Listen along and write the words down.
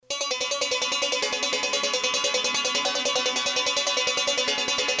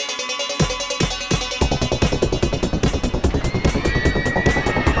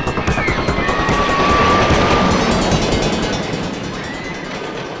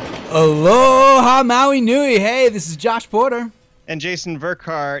Aloha Maui Nui. Hey, this is Josh Porter. And Jason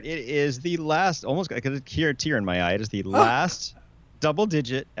Verkart. It is the last, almost I could hear a tear in my eye. It is the last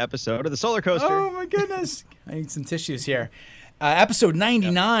double-digit episode of the SolarCoaster. Oh my goodness. I need some tissues here. Episode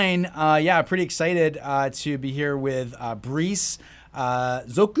 99. Pretty excited to be here with BriceNzeukou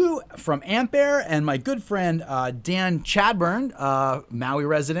from Ampaire and my good friend Dan Chadburn, Maui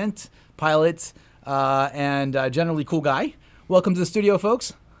resident, pilot, and generally cool guy. Welcome to the studio,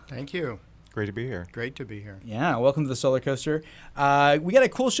 folks. Thank you. Great to be here. Great to be here. Yeah, welcome to the SolarCoaster. We got a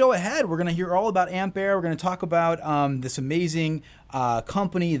cool show ahead. We're going to hear all about Ampaire. We're going to talk about this amazing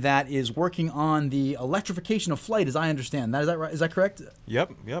company that is working on the electrification of flight, as I understand. Is that right? Is that correct?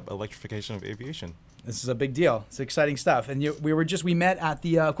 Yep. Electrification of aviation. This is a big deal. It's exciting stuff. And we met at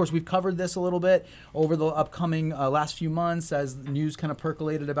the, of course, we've covered this a little bit over the upcoming last few months as the news kind of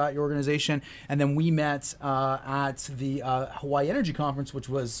percolated about your organization. And then we met at the Hawaii Energy Conference, which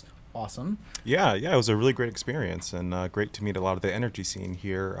was awesome. Yeah, it was a really great experience and great to meet a lot of the energy scene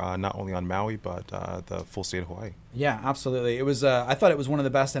here, not only on Maui, but the full state of Hawaii. Yeah, absolutely. It was. I thought it was one of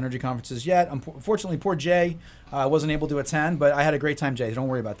the best energy conferences yet. Unfortunately, poor Jay wasn't able to attend, but I had a great time, Jay. Don't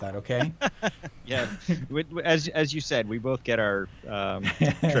worry about that, okay? Yeah, as you said, we both get our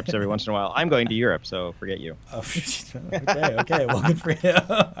trips every once in a while. I'm going to Europe, so forget you. Oh, okay. Well, good for you.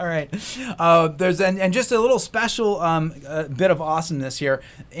 All right. There's and just a little special bit of awesomeness here.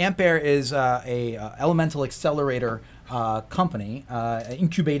 Ampaire is a elemental accelerator company,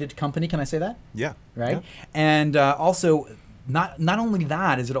 incubated company. Can I say that? Yeah. Right. Yeah. And also, not only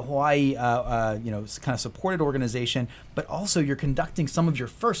that is it a Hawaii, kind of supported organization, but also you're conducting some of your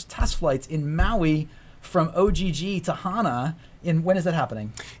first test flights in Maui from OGG to Hana. When is that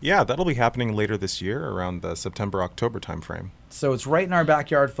happening? Yeah, that'll be happening later this year, around the September-October timeframe. So it's right in our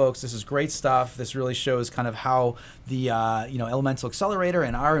backyard, folks. This is great stuff. This really shows kind of how the elemental accelerator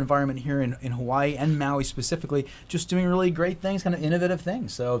and our environment here in Hawaii and Maui specifically just doing really great things, kind of innovative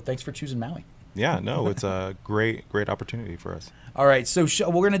things. So thanks for choosing Maui. Yeah, no, it's a great opportunity for us. All right, so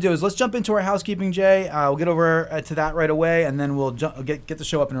what we're going to do is let's jump into our housekeeping, Jay. We'll get over to that right away, and then we'll get the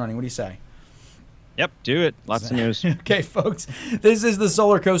show up and running. What do you say? Yep, do it. Lots of news. Okay, folks. This is the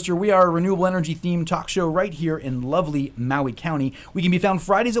SolarCoaster. We are a renewable energy themed talk show right here in lovely Maui County. We can be found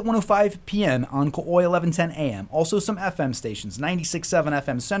Fridays at 1:05 p.m. on Ko'oi 1110 a.m. Also some FM stations, 96.7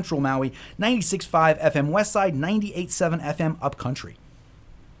 FM Central Maui, 96.5 FM Westside, 98.7 FM Upcountry.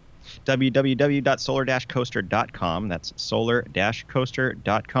 www.solar-coaster.com. That's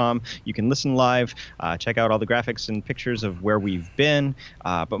solar-coaster.com. You can listen live, check out all the graphics and pictures of where we've been,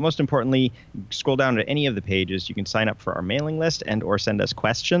 but most importantly, scroll down to any of the pages. You can sign up for our mailing list and or send us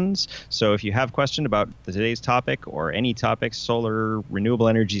questions. So if you have a question about today's topic or any topics, solar, renewable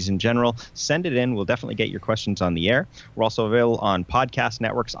energies in general, send it in. We'll definitely get your questions on the air. We're also available on podcast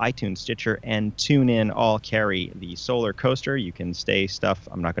networks, iTunes, Stitcher, and TuneIn. All carry the SolarCoaster. You can stay stuff.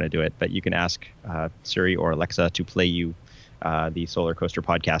 I'm not going to do it, but you can ask Siri or Alexa to play you the SolarCoaster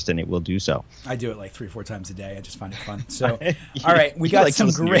podcast, and it will do so. I do it like 3-4 times a day. I just find it fun. So, all right, we got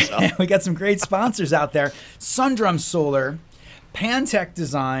some great sponsors out there. Sundrum Solar, Pantech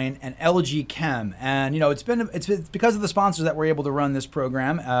Design, and LG Chem. And it's because of the sponsors that we're able to run this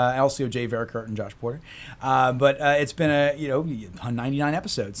program. Also Jay Verkart and Josh Porter. But it's been 99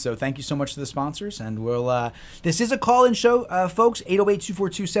 episodes. So thank you so much to the sponsors. And we'll this is a call-in show, folks.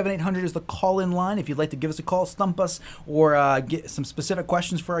 808-242-7800 is the call-in line. If you'd like to give us a call, stump us, or get some specific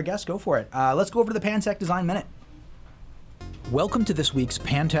questions for our guests, go for it. Let's go over to the Pantech Design Minute. Welcome to this week's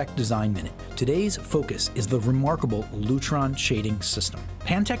Pantech Design Minute. Today's focus is the remarkable Lutron shading system.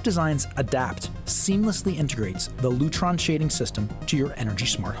 Pantech Designs Adapt seamlessly integrates the Lutron shading system to your energy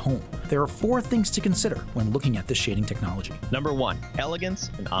smart home. There are 4 things to consider when looking at this shading technology. Number 1, elegance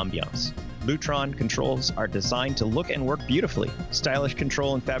and ambiance. Lutron controls are designed to look and work beautifully. Stylish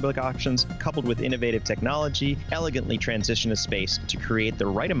control and fabric options, coupled with innovative technology, elegantly transition a space to create the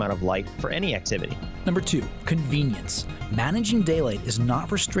right amount of light for any activity. Number 2, convenience. Managing daylight is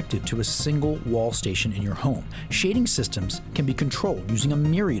not restricted to a single wall station in your home. Shading systems can be controlled using a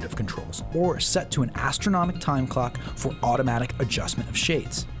myriad of controls or set to an astronomical time clock for automatic adjustment of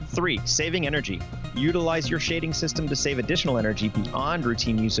shades. 3, saving energy. Utilize your shading system to save additional energy beyond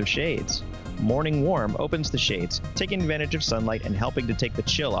routine use of shades. Morning Warm opens the shades, taking advantage of sunlight and helping to take the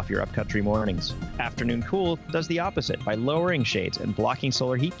chill off your upcountry mornings. Afternoon Cool does the opposite by lowering shades and blocking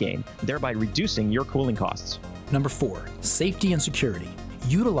solar heat gain, thereby reducing your cooling costs. Number 4, safety and security.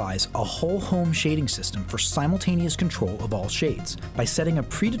 Utilize a whole home shading system for simultaneous control of all shades. By setting a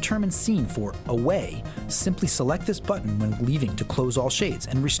predetermined scene for away, simply select this button when leaving to close all shades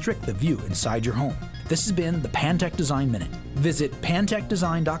and restrict the view inside your home. This has been the Pantech Design Minute. Visit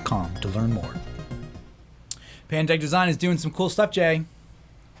pantechdesign.com to learn more. Pantech Design is doing some cool stuff, Jay.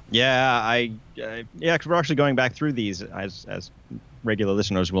 Yeah, because we're actually going back through these as regular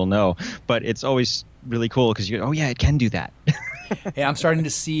listeners will know, but it's always really cool because it can do that. Yeah, I'm starting to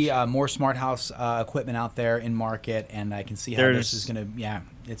see more smart house equipment out there in market, and I can see how this is going to. Yeah,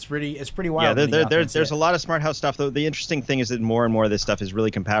 it's pretty wild. Yeah, there's a lot of smart house stuff. Though the interesting thing is that more and more of this stuff is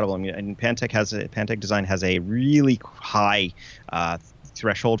really compatible. I mean, and Pantech Design has a really high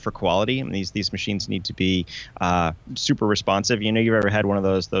threshold for quality. I mean, these machines need to be super responsive. You've ever had one of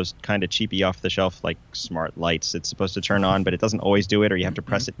those kind of cheapy off the shelf like smart lights it's supposed to turn on, but it doesn't always do it, or you have to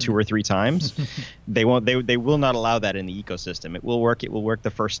press it 2 or 3 times. They will not allow that in the ecosystem. It will work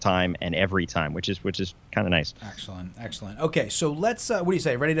the first time and every time, which is kind of nice. Excellent. Okay, so let's what do you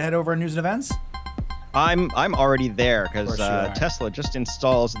say? Ready to head over on news and events? I'm already there because Tesla just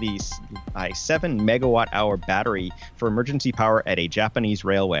installs the 7 megawatt hour battery for emergency power at a Japanese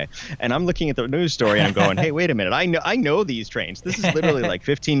railway, and I'm looking at the news story and I'm going, hey, wait a minute, I know these trains. This is literally like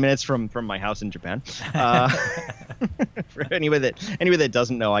 15 minutes from my house in Japan. For anyone that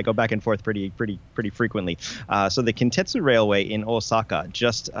doesn't know, I go back and forth pretty frequently. So the Kintetsu Railway in Osaka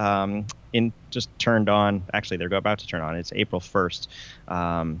just turned on. Actually, they're about to turn on. It's April 1st.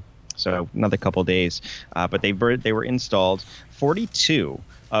 So another couple days, but they were installed 42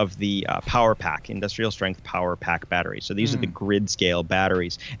 of the power pack, industrial strength power pack batteries. So these are the grid scale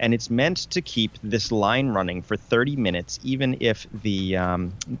batteries, and it's meant to keep this line running for 30 minutes, even if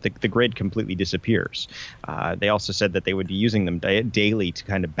the grid completely disappears. They also said that they would be using them daily to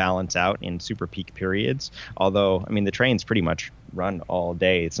kind of balance out in super peak periods. Although, I mean, the trains pretty much run all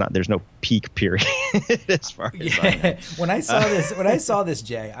day. There's no peak period as far as I know. When I saw this,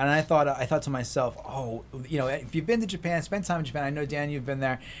 Jay, and I thought to myself, if you've been to Japan, spend time in Japan. I know, Dan, you've been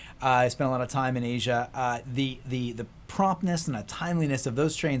there. I spent a lot of time in Asia. The promptness and the timeliness of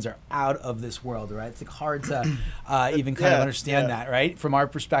those trains are out of this world, right? It's like hard to even kind of understand that, right? From our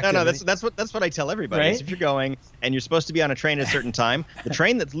perspective. No, that's what I tell everybody. Right? Is if you're going and you're supposed to be on a train at a certain time, the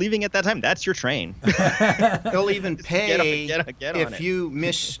train that's leaving at that time, that's your train. They'll even pay get if you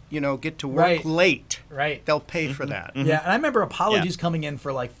miss, get to work late. Right. They'll pay for that. Yeah, and I remember apologies coming in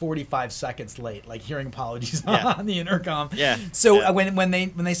for like 45 seconds late, like hearing apologies on the intercom. Yeah. So when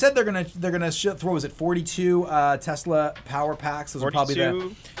they said they're gonna throw, was it 42 Tesla power packs? Those 42. Are probably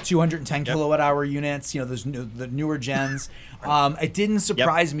the 210 kilowatt hour units. The newer gens. It didn't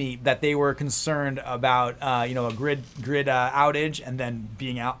surprise me that they were concerned about a grid outage and then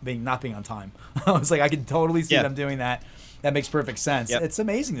not being on time. I was like, I could totally see them doing that. That makes perfect sense. Yep. It's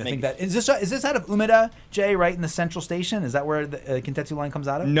amazing to think that. Is this out of Umeda, Jay, right in the central station? Is that where the Kintetsu line comes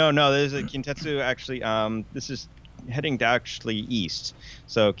out of? No, there's a Kintetsu actually. This is heading actually east.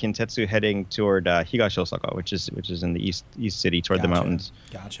 So Kintetsu heading toward Higashi Osaka, which is in the east city toward the mountains.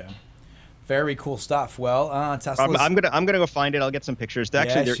 Gotcha. Very cool stuff. Well, Tesla. I'm gonna go find it. I'll get some pictures.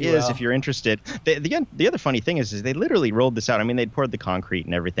 Actually, there is, if you're interested. The other funny thing is they literally rolled this out. I mean, they'd poured the concrete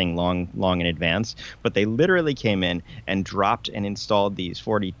and everything long in advance, but they literally came in and dropped and installed these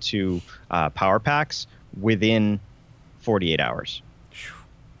 42 power packs within 48 hours.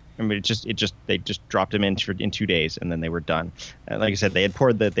 I mean, they just dropped them in 2 days, and then they were done. Like I said, they had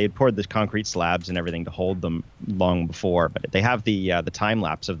poured the concrete slabs and everything to hold them long before. But they have the time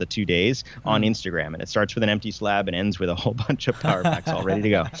lapse of the 2 days on Instagram, and it starts with an empty slab and ends with a whole bunch of power packs all ready to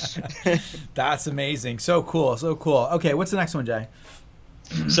go. That's amazing. So cool. Okay, what's the next one, Jay?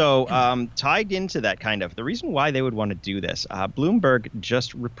 So tied into that kind of, the reason why they would want to do this, Bloomberg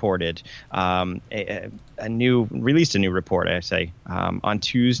just reported released a new report, on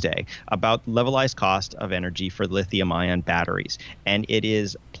Tuesday about levelized cost of energy for lithium-ion batteries. And it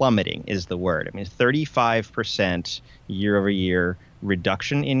is plummeting is the word. I mean, 35% year over year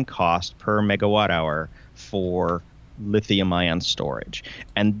reduction in cost per megawatt hour for lithium-ion storage.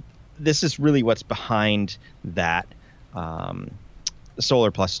 And this is really what's behind that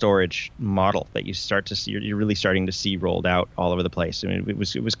solar plus storage model that you're really starting to see rolled out all over the place. I mean,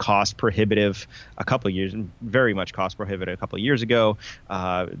 it was cost prohibitive a couple of years, very much cost prohibitive a couple of years ago.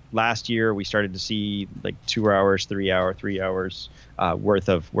 Last year we started to see like 2 hours, 3 hours worth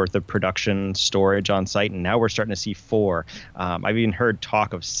of production storage on site, and now we're starting to see 4. I've even heard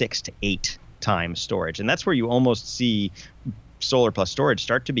talk of 6 to 8 times storage, and that's where you almost see solar plus storage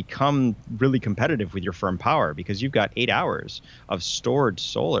start to become really competitive with your firm power, because you've got 8 hours of stored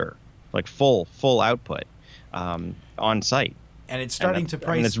solar, like full output on site. And it's starting to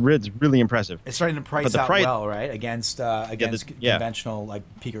price. It's really impressive. It's starting to price out well, right? Against conventional like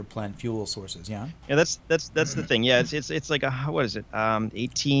peaker plant fuel sources. Yeah. Yeah, that's the thing. Yeah, it's like what is it?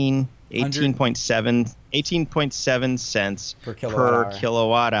 18.7 cents per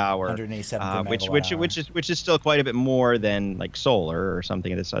kilowatt hour. 187 which is still quite a bit more than like solar or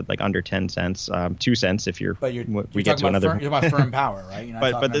something that's like under 10 cents, 2 cents if you're. But you're talking about firm power, right?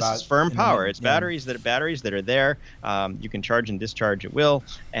 But this is firm power. It's batteries that are there. You can charge and discharge at will,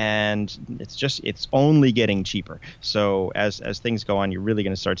 and it's only getting cheaper. So as things go on, you're really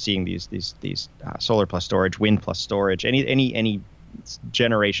going to start seeing these solar plus storage, wind plus storage, any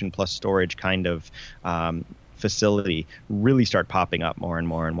generation plus storage kind of facility really start popping up more and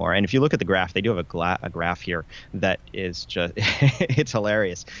more and more. And if you look at the graph, they do have a graph here that is just it's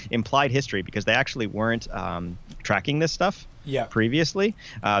hilarious. Implied history, because they actually weren't tracking this stuff previously.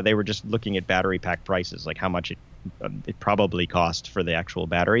 They were just looking at battery pack prices, like how much it probably cost for the actual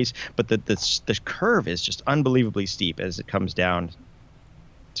batteries. But the curve is just unbelievably steep as it comes down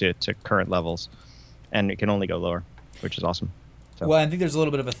to current levels, and it can only go lower, which is awesome. Well, I think there's a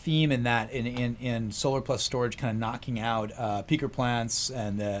little bit of a theme in that in solar plus storage kind of knocking out peaker plants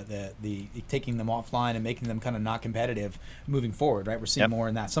and the taking them offline and making them kind of not competitive moving forward, right? We're seeing more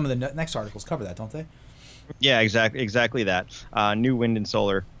in that. Some of the next articles cover that, don't they? Yeah, exactly that. New wind and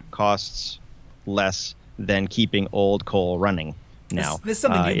solar costs less than keeping old coal running now. This is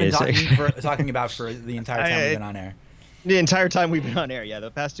something you've been talking about for the entire time we've been on air. The entire time we've been on air,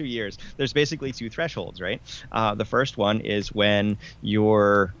 the past 2 years, there's basically two thresholds, right? The first one is when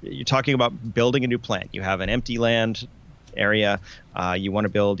you're talking about building a new plant. You have an empty land area. You want to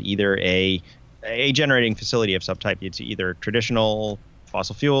build either a generating facility of some type. It's either traditional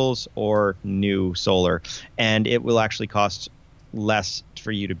fossil fuels or new solar, and it will actually cost less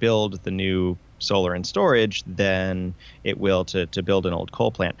for you to build the new solar and storage than it will to build an old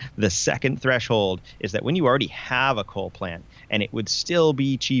coal plant. The second threshold is that when you already have a coal plant, and it would still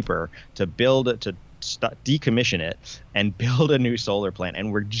be cheaper to build it, to decommission it and build a new solar plant.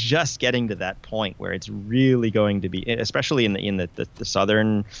 And we're just getting to that point where it's really going to be, especially in the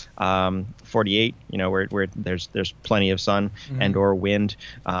southern 48, where there's plenty of sun and or wind.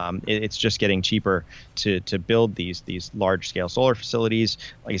 It's just getting cheaper to build these large scale solar facilities.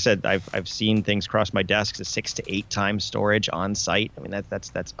 Like I said, I've seen things cross my desk to 6 to 8 times storage on site. I mean,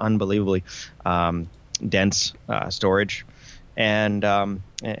 that's unbelievably dense storage. And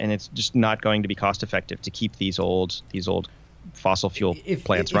it's just not going to be cost effective to keep these old fossil fuel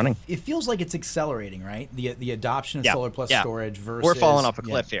plants running. It feels like it's accelerating, right? The adoption of solar plus storage versus we're falling off a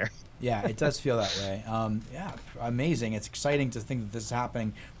cliff here. Yeah, it does feel that way. Amazing. It's exciting to think that this is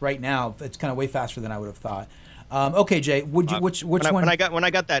happening right now. It's kind of way faster than I would have thought. Okay, Jay, which one? When I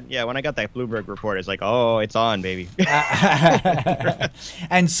got that Bloomberg report, it's like, oh, it's on, baby.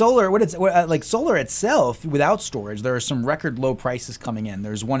 And solar, like solar itself without storage, there are some record low prices coming in.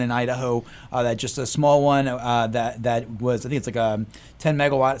 There's one in Idaho that just a small one that was, I think it's like 10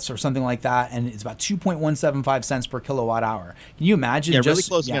 megawatts or something like that, and it's about 2.175 cents per kilowatt hour. Can you imagine? Yeah, really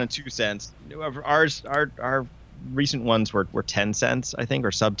close to 2 cents. Our recent ones were 10 cents, I think,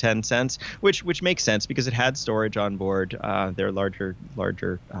 or sub 10 cents, which makes sense because it had storage on board. They're larger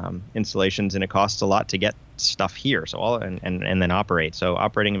installations, and it costs a lot to get stuff here. So and then operate. So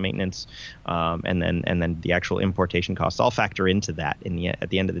operating and maintenance, and then the actual importation costs all factor into that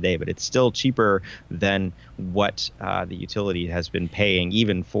at the end of the day. But it's still cheaper than what the utility has been paying,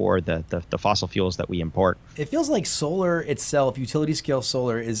 even for the fossil fuels that we import. It feels like solar itself, utility scale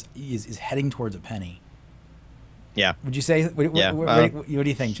solar, is heading towards a penny. Yeah. Would you say? What do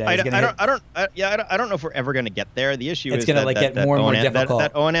you think, Jay? I don't know if we're ever going to get there. The issue is going to get more and more difficult.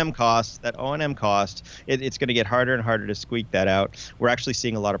 That O&M cost. It's going to get harder and harder to squeak that out. We're actually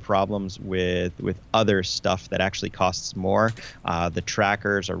seeing a lot of problems with other stuff that actually costs more. The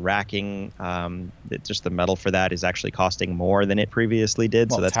trackers are racking. Just the metal for that is actually costing more than it previously did.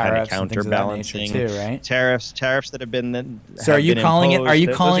 Well, so that's kind of counterbalancing too, right? Tariffs that have been. So are you calling it? Are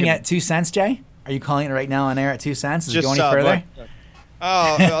you calling it 2 cents, Jay? Are you calling it right now on air at 2 cents? Does it go any further?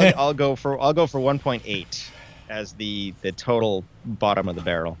 I'll go for 1.8 as the total bottom of the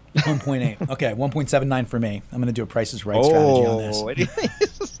barrel. 1.8. Okay, 1.79 for me. I'm going to do a Price is Right strategy on this.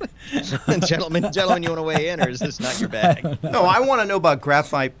 Gentlemen, you want to weigh in, or is this not your bag? No, I want to know about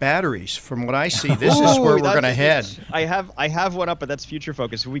graphite batteries. From what I see, this is where we're going to head. I have one up, but that's future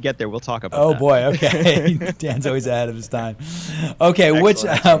focus. If we get there, we'll talk about that. Oh boy, okay. Dan's always ahead of his time. Okay,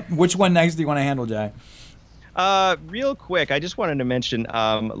 which one next do you want to handle, Jay? Real quick, I just wanted to mention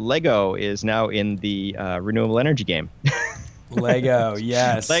Lego is now in the renewable energy game. Lego,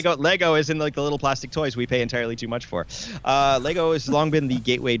 yes. Lego is in like the little plastic toys we pay entirely too much for. Lego has long been the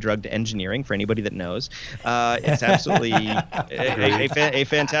gateway drug to engineering for anybody that knows. It's absolutely a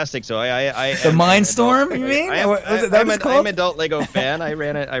fantastic. So the Mindstorm, you mean? I'm an adult Lego fan. I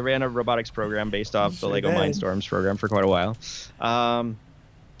ran a robotics program based off the Lego Mindstorms program for quite a while.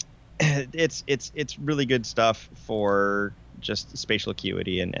 It's really good stuff for just spatial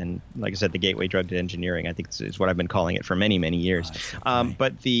acuity and like I said, the gateway drug to engineering. I think is what I've been calling it for many years.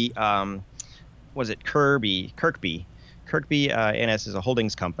 But the was it Kirkby NS is a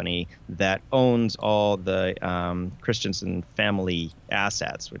holdings company that owns all the Christensen family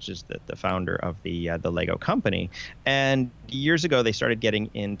assets, which is the founder of the Lego company. And years ago, they started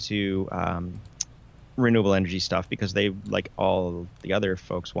getting into renewable energy stuff because they, like all the other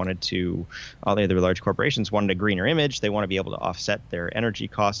folks, all the other large corporations wanted a greener image. They want to be able to offset their energy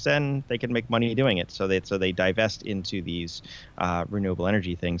costs, and they can make money doing it. So they divest into these renewable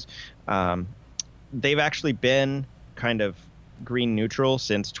energy things. They've actually been kind of green neutral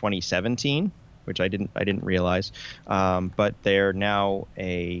since 2017, which I didn't realize. But they're now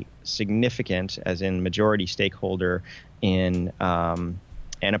a significant, as in majority stakeholder in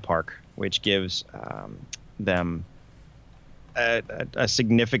Anapark, which gives them a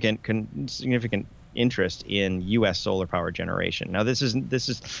significant interest in U.S. solar power generation. Now,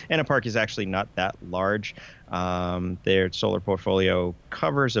 Anapark is actually not that large. Their solar portfolio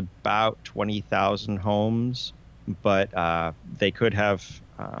covers about 20,000 homes, but they could have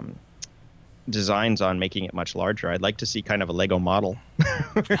designs on making it much larger. I'd like to see kind of a Lego model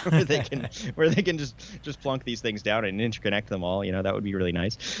where they can just plunk these things down and interconnect them all. That would be really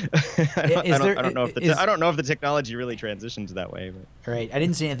nice. I don't know if the technology really transitions that way. But. Right. I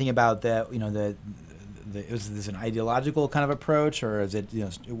didn't see anything about that. Is this an ideological kind of approach, or is it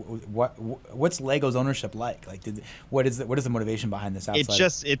what's Lego's ownership like? Like, what is the motivation behind this?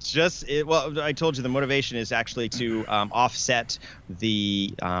 Outside? Well, I told you the motivation is actually to offset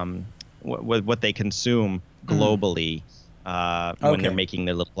the what they consume globally when they're making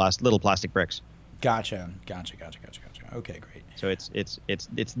their little plastic bricks. Gotcha. Okay, great. So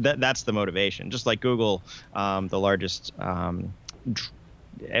that's the motivation. Just like Google, the largest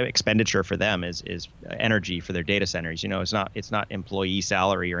expenditure for them is energy for their data centers. It's not employee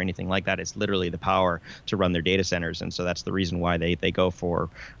salary or anything like that. It's literally the power to run their data centers, and so that's the reason why they go for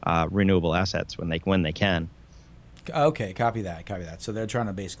renewable assets when they can. Okay, copy that. So they're trying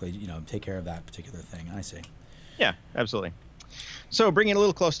to basically, take care of that particular thing. I see. Yeah, absolutely. So bringing it a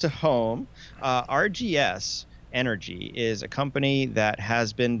little close to home, RGS Energy is a company that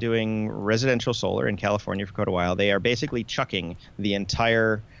has been doing residential solar in California for quite a while. They are basically chucking the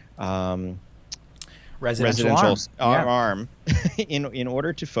entire residential arm in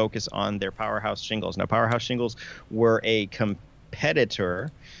order to focus on their Powerhouse shingles. Now, Powerhouse shingles were a competitor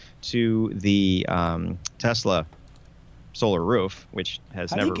to the Tesla solar roof, which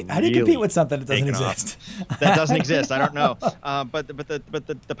has never really how do you compete with something that doesn't exist? That doesn't exist. I don't know. But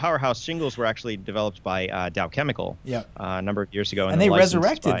the Powerhouse shingles were actually developed by Dow Chemical a number of years ago, and they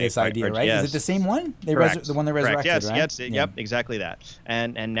resurrected this idea, right? Yes. Is it the same one? The one they resurrected, yes, right? Yes, yep, exactly that.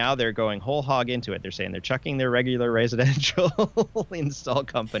 And now they're going whole hog into it. They're saying they're chucking their regular residential install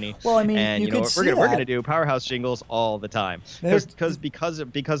company. Well, I mean, and we're going to do Powerhouse shingles all the time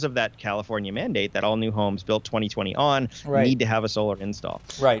because of that California mandate that all new homes built 2020 on need to have a solar install.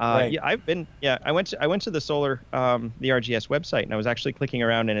 Right. I went to the solar the RGS website, and I was actually clicking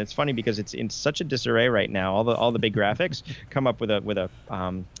around, and it's funny because it's in such a disarray right now. All the big graphics come up with a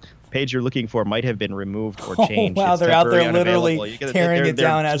page you're looking for might have been removed or changed. Wow, they're out there literally tearing it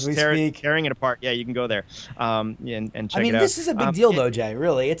down as we speak. Tearing it apart. Yeah, you can go there and check it out. I mean, this is a big deal, though, Jay.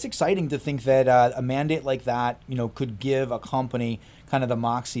 Really, it's exciting to think that a mandate like that, could give a company kind of the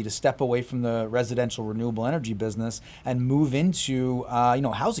moxie to step away from the residential renewable energy business and move into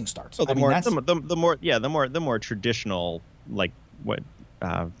housing starts. So the more traditional, like what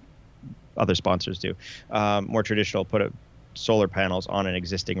other sponsors do, more traditional, put solar panels on an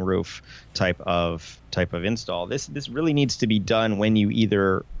existing roof type of install. This really needs to be done when you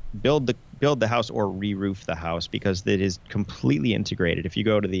either build the house or re-roof the house, because it is completely integrated. If you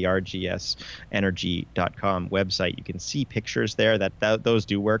go to the rgsenergy.com website, you can see pictures there that those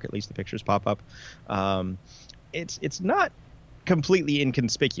do work. At least the pictures pop up. It's not completely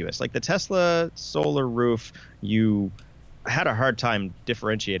inconspicuous. Like the Tesla solar roof, you had a hard time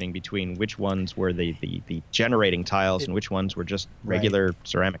differentiating between which ones were the generating tiles and which ones were just regular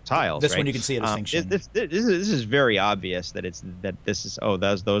ceramic tiles. This one you can see a distinction. This is very obvious that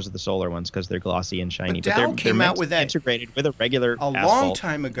those are the solar ones because they're glossy and shiny. But Dow came out with that integrated with a regular long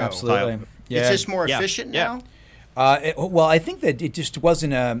time ago. Absolutely. Is this more efficient now? Well, I think that it just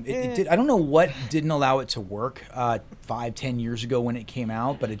wasn't. I don't know what didn't allow it to work 5-10 years ago when it came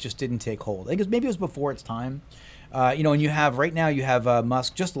out, but it just didn't take hold. I guess maybe it was before its time. And you have right now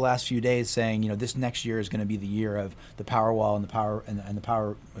Musk just the last few days saying this next year is going to be the year of the Powerwall and the power and the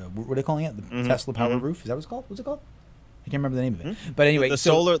power. What are they calling it? The Tesla Power Roof? Is that what it's called? What's it called? I can't remember the name of it. But anyway, the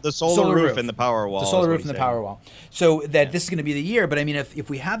solar roof and the Powerwall. The solar roof and the Powerwall. So this is going to be the year. But I mean, if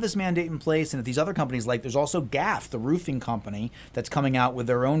we have this mandate in place, and if these other companies, like there's also GAF, the roofing company, that's coming out with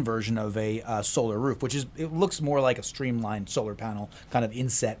their own version of a solar roof, it looks more like a streamlined solar panel kind of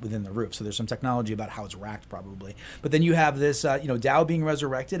inset within the roof. So there's some technology about how it's racked probably. But then you have this, Dow being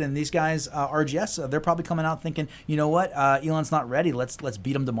resurrected, and these guys, RGS, they're probably coming out thinking, you know what, Elon's not ready. Let's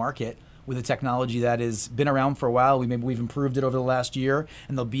beat him to market with a technology that has been around for a while. We've improved it over the last year,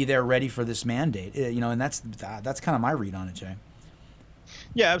 and they'll be there ready for this mandate. And that's kind of my read on it, Jay.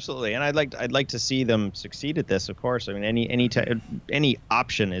 Yeah, absolutely, and I'd like to see them succeed at this. Of course, I mean any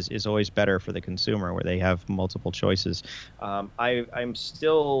option is always better for the consumer, where they have multiple choices. I'm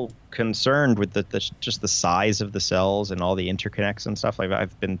still concerned with just the size of the cells and all the interconnects and stuff.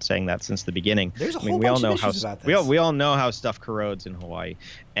 I've been saying that since the beginning. There's a whole bunch of issues about this. We all know how stuff corrodes in Hawaii,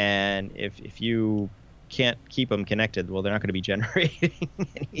 and if you can't keep them connected, well, they're not going to be generating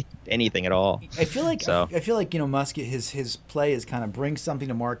anything at all. I feel like Musk, his play is kind of bring something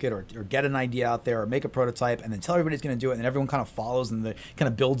to market or get an idea out there or make a prototype and then tell everybody he's going to do it, and then everyone kind of follows and kind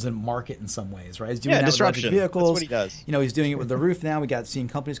of builds a market in some ways, right? He's doing that disruption. With electric vehicles. That's what he does. He's doing it with the roof now. We got seeing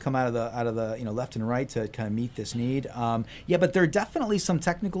companies come out of the left and right to kind of meet this need. But there are definitely some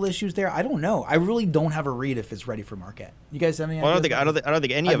technical issues there. I don't know. I really don't have a read if it's ready for market. You guys have any ideas? I don't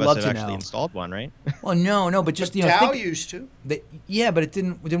think any of us have actually installed one, right? Well, no, but just Dow used to. But it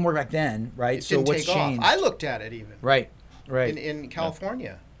didn't work back then, right? It didn't take off. I looked at it even. Right. In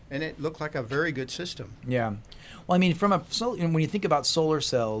California, and it looked like a very good system. Yeah. Well, I mean, when you think about solar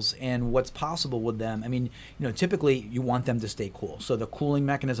cells and what's possible with them, I mean, typically you want them to stay cool. So the cooling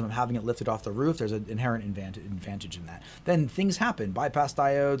mechanism of having it lifted off the roof, there's an inherent advantage in that. Then things happen. Bypass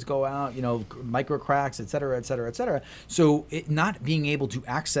diodes go out, micro cracks, et cetera, et cetera, et cetera. So it not being able to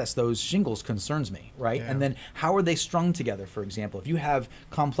access those shingles concerns me, right? Yeah. And then how are they strung together, for example? If you have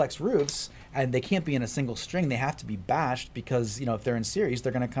complex roofs and they can't be in a single string, they have to be bashed because, if they're in series,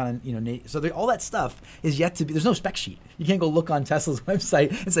 they're going to kind of, so all that stuff is yet to be, there's no spec sheet. You can't go look on Tesla's website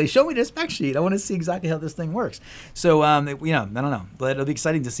and say, show me the spec sheet. I want to see exactly how this thing works. So, I don't know. But it'll be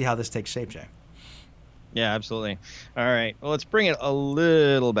exciting to see how this takes shape, Jay. Yeah, absolutely. All right. Well, let's bring it a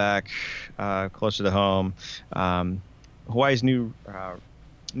little back closer to home. Hawaii's new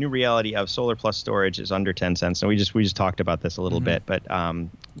reality of solar plus storage is under 10 cents. And we just talked about this a little bit, but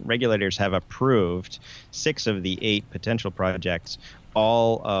regulators have approved 6 of the 8 potential projects,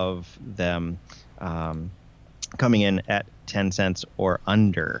 all of them coming in at 10 cents or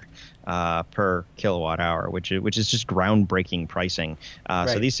under per kilowatt hour, which is just groundbreaking pricing. Right.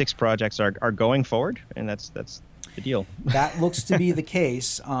 So these 6 projects are going forward, and that's the deal. That looks to be the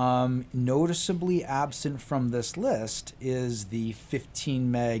case. Noticeably absent from this list is the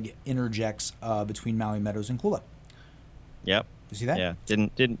 15 meg interjects between Maui Meadows and Kula. Yep. You see that? Yeah.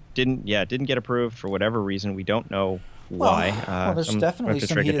 Didn't get approved for whatever reason. We don't know why. Well, there's definitely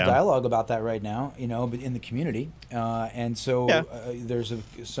some heated dialogue about that right now, in the community, and so there's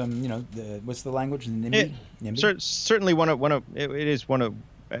some, what's the language? NIMBY? Certainly it is one of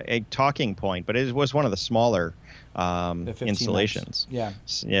a talking point, but it was one of the smaller installations.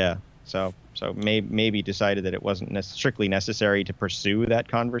 Max. Yeah. So maybe decided that it wasn't strictly necessary to pursue that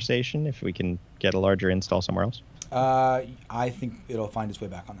conversation if we can get a larger install somewhere else. I think it'll find its way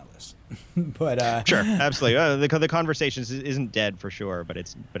back on that list. But sure, absolutely. The conversation isn't dead for sure, but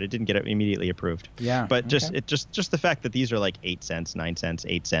it didn't get immediately approved. Yeah. But just the fact that these are like 8 cents, 9 cents,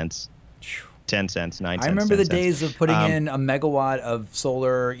 8 cents. 10 cents, 9 cents. I remember the days of putting in a megawatt of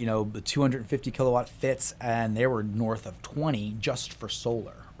solar, the 250 kilowatt fits, and they were north of 20 just for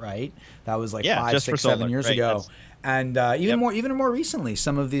solar, right? That was like 5, 6, 7 years ago. And even more recently,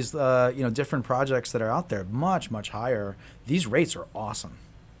 some of these different projects that are out there, much, much higher. These rates are awesome.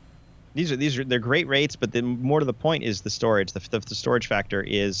 They're great rates, but then more to the point is the storage. The storage factor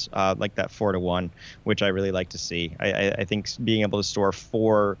is like that 4-to-1, which I really like to see. I think being able to store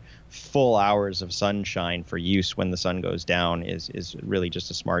 4 full hours of sunshine for use when the sun goes down is really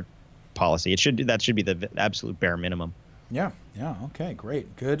just a smart policy. That should be the absolute bare minimum. Yeah. Okay.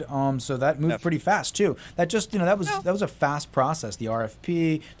 Great. Good. So that moved pretty fast too. That just, that was a fast process. The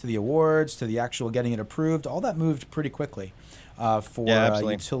RFP to the awards to the actual getting it approved, all that moved pretty quickly. for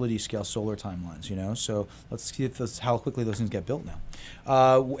utility scale solar timelines. So let's see how quickly those things get built now.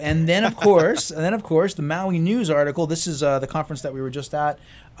 And then of course, the Maui News article. This is the conference that we were just at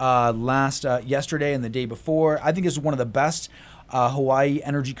yesterday and the day before. I think this is one of the best Hawaii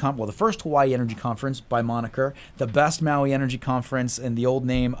Energy the first Hawaii Energy Conference by moniker, the best Maui Energy Conference in the old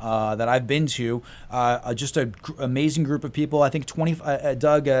name that I've been to. Just an amazing group of people. I think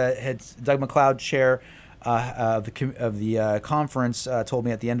Doug McLeod, chair of the conference, told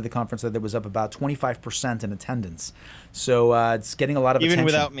me at the end of the conference that there was up about 25% in attendance. So it's getting a lot of attention. Even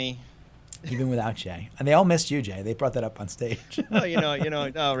without me. Even without Jay. And they all missed you, Jay. They brought that up on stage. Oh,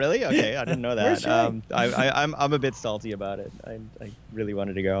 oh, really? Okay, I didn't know that. I'm a bit salty about it. I really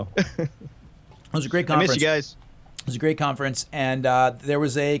wanted to go. It was a great conference. I missed you guys. It was a great conference, and there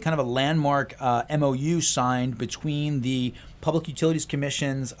was a kind of a landmark MOU signed between the Public Utilities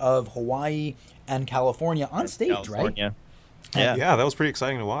Commissions of Hawaii and California on stage, right? Yeah, that was pretty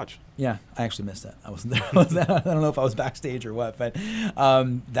exciting to watch. Yeah, I actually missed that. I wasn't there. I don't know if I was backstage or what, but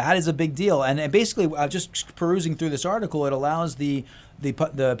that is a big deal. And basically, just perusing through this article, it allows the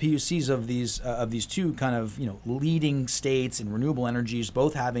PUCs of these two kind of leading states in renewable energies,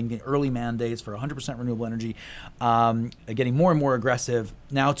 both having early mandates for 100% renewable energy, getting more and more aggressive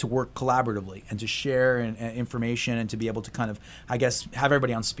now to work collaboratively and to share information and to be able to kind of, I guess, have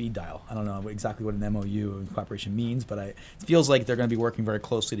everybody on speed dial. I don't know exactly what an MOU and cooperation means, but it feels like they're going to be working very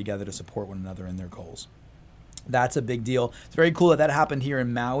closely together to support one another in their goals. That's a big deal. It's very cool that happened here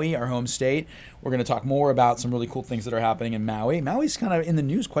in Maui, our home state. We're going to talk more about some really cool things that are happening in Maui. Maui's kind of in the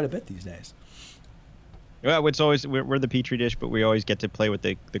news quite a bit these days. Well, it's always we're the petri dish, but we always get to play with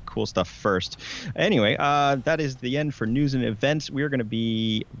the cool stuff first. Anyway, that is the end for news and events. We're going to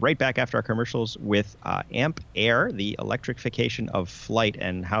be right back after our commercials with Ampaire, the electrification of flight,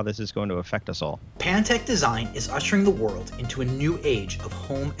 and how this is going to affect us all. Pantech Design is ushering the world into a new age of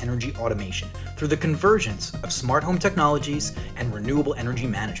home energy automation through the convergence of smart home technologies and renewable energy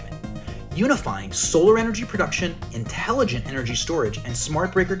management. Unifying solar energy production, intelligent energy storage, and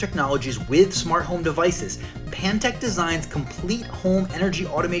smart breaker technologies with smart home devices, Pantech Design's complete home energy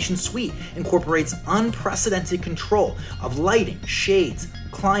automation suite incorporates unprecedented control of lighting, shades,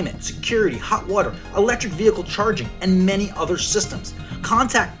 climate, security, hot water, electric vehicle charging, and many other systems.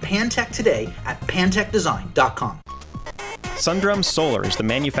 Contact Pantech today at pantechdesign.com. Sundrum Solar is the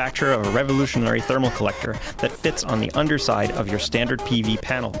manufacturer of a revolutionary thermal collector that fits on the underside of your standard PV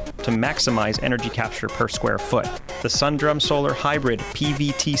panel to maximize energy capture per square foot. The Sundrum Solar Hybrid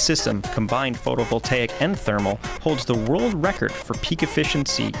PVT system, combined photovoltaic and thermal, holds the world record for peak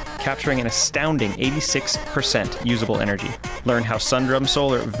efficiency, capturing an astounding 86% usable energy. Learn how Sundrum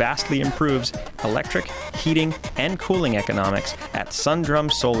Solar vastly improves electric, heating, and cooling economics at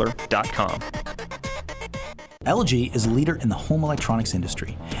sundrumsolar.com. LG is a leader in the home electronics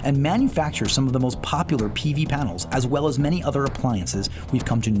industry and manufactures some of the most popular PV panels as well as many other appliances we've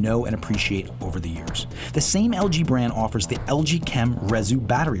come to know and appreciate over the years. The same LG brand offers the LG Chem Rezu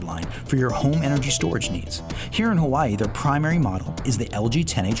battery line for your home energy storage needs. Here in Hawaii, their primary model is the LG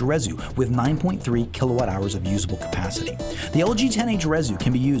 10H Rezu with 9.3 kilowatt hours of usable capacity. The LG 10H Rezu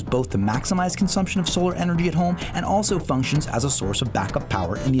can be used both to maximize consumption of solar energy at home and also functions as a source of backup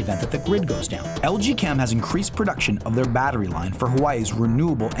power in the event that the grid goes down. LG Chem has increased production of their battery line for Hawaii's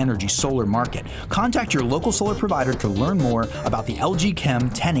renewable energy solar market. Contact your local solar provider to learn more about the LG Chem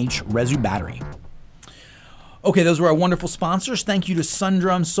 10H Rezu battery. Okay, those were our wonderful sponsors. Thank you to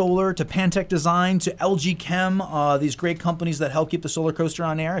Sundrum Solar, to Pantech Design, to LG Chem, these great companies that help keep the SolarCoaster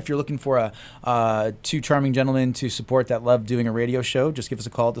on air. If you're looking for two charming gentlemen to support that love doing a radio show, just give us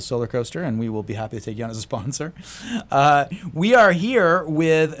a call at the SolarCoaster, and we will be happy to take you on as a sponsor. We are here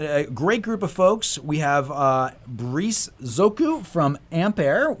with a great group of folks. We have BriceNzeukou from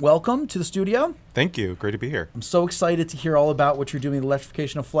Ampaire. Welcome to the studio. Thank you. Great to be here. I'm so excited to hear all about what you're doing, the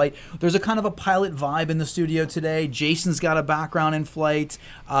electrification of flight. There's a kind of a pilot vibe in the studio today. Jason's got a background in flight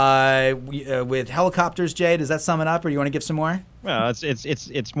with helicopters. Jay, does that sum it up, or do you want to give some more? Well,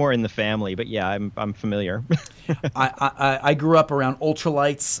 it's more in the family, but yeah, I'm familiar. I grew up around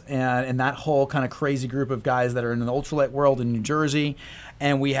ultralights and that whole kind of crazy group of guys that are in the ultralight world in New Jersey.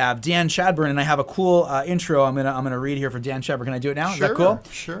 And we have Dan Chadburn, and I have a cool intro I'm gonna read here for Dan Chadburn. Can I do it now? Sure, is that cool?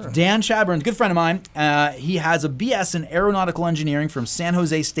 Sure. Dan Chadburn, a good friend of mine. He has a BS in aeronautical engineering from San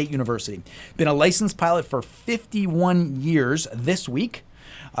Jose State University. Been a licensed pilot for 51 years this week.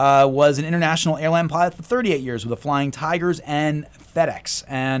 Was an international airline pilot for 38 years with the Flying Tigers and FedEx,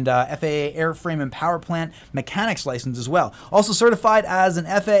 and FAA airframe and power plant mechanics license as well. Also certified as an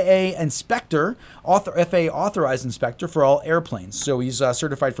FAA inspector, FAA authorized inspector for all airplanes. So he's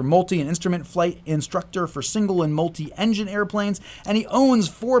certified for multi and instrument flight instructor for single and multi-engine airplanes, and he owns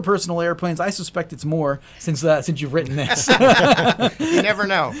 4 personal airplanes. I suspect it's more since you've written this. You never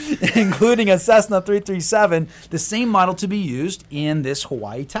know. Including a Cessna 337, the same model to be used in this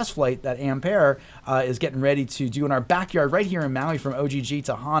Hawaii test flight that Ampaire is getting ready to do in our backyard right here in Maui from OGG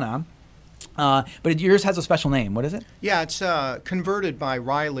to Hana. But yours has a special name. What is it? Yeah, it's converted by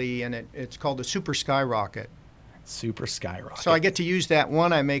Riley, and it's called the Super Skyrocket. Super Skyrocket. So I get to use that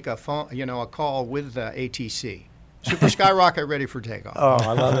one. I make a call with the ATC. Super Skyrocket ready for takeoff. Oh,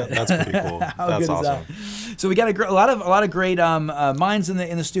 I love it. That's pretty cool. That's awesome. So we got a lot of great minds in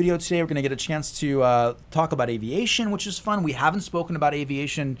the studio today. We're going to get a chance to talk about aviation, which is fun. We haven't spoken about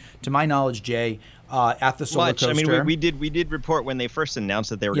aviation, to my knowledge, Jay, at the SolarCoaster. I mean, we did report when they first announced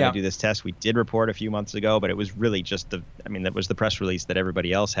that they were going to do this test. We did report a few months ago, but it was really just that was the press release that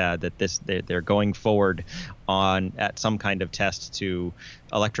everybody else had, that they're going forward at some kind of test to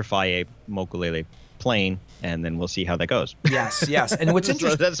electrify a Mokulele plane, and then we'll see how that goes. Yes. And what's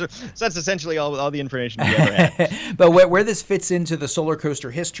interesting... so that's essentially all the information we ever had. But where this fits into the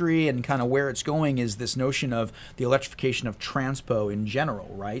SolarCoaster history and kind of where it's going is this notion of the electrification of transpo in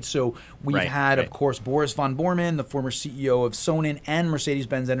general, right? So we've had, of course, Boris von Bormann, the former CEO of Sonnen and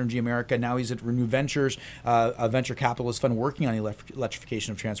Mercedes-Benz Energy America. Now he's at Renew Ventures, a venture capitalist fund working on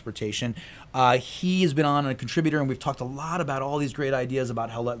electrification of transportation. He has been on a contributor, and we've talked a lot about all these great ideas about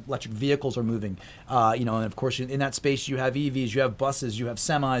how electric vehicles are moving. And of course, in that space, you have EVs, you have buses, you have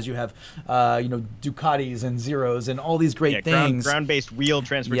semis, you have Ducatis and Zeros and all these great things. Ground-based wheel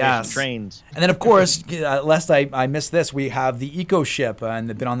transportation trains. And then, of course, lest I miss this, we have the Eco Ship, and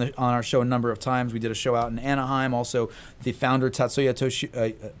they've been on our show a number of times. We did a show out in Anaheim. Also, the founder Tatsuya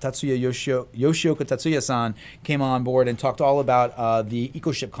Yoshioka Tatsuya-san came on board and talked all about the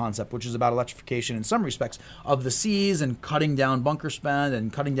Eco Ship concept, which is about electrification in some respects of the seas and cutting down bunker spend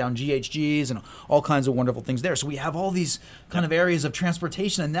and cutting down GHGs and all kinds of wonderful things there. So we have all these kind of areas of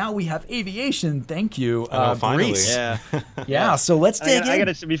transportation, and now we have aviation. Thank you, finally. Brice. Yeah. So let's dig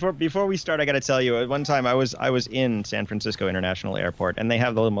in. Before we start, I got to tell you, at one time I was in San Francisco International Airport, and they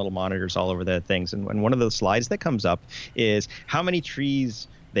have the little monitors all over the things, and one of the slides that comes up is how many trees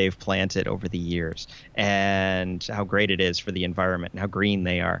they've planted over the years and how great it is for the environment and how green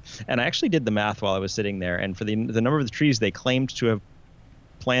they are. And I actually did the math while I was sitting there, and for the number of the trees they claimed to have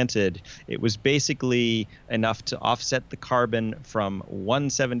planted, it was basically enough to offset the carbon from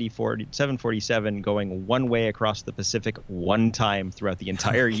 747 going one way across the Pacific one time throughout the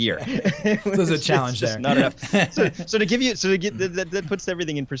entire year. There's a challenge there. Not enough. That puts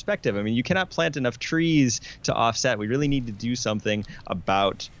everything in perspective. I mean, you cannot plant enough trees to offset. We really need to do something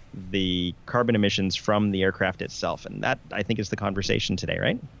about the carbon emissions from the aircraft itself, and that, I think, is the conversation today,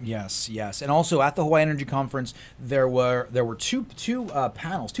 right? Yes. And also at the Hawaii Energy Conference, there were two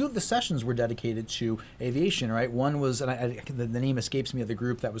panels. Two of the sessions were dedicated to aviation, right? One was, and the name escapes me, of the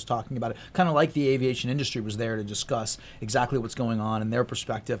group that was talking about it, kind of like the aviation industry was there to discuss exactly what's going on and their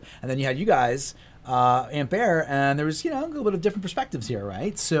perspective. And then you had you guys, Ampaire, and there was a little bit of different perspectives here,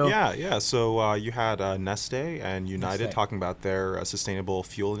 right? So So you had Neste and United talking about their sustainable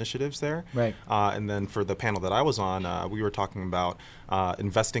fuel initiatives there, right? And then for the panel that I was on, we were talking about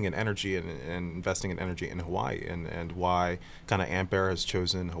investing in energy and investing in energy in Hawaii, and why kind of Ampaire has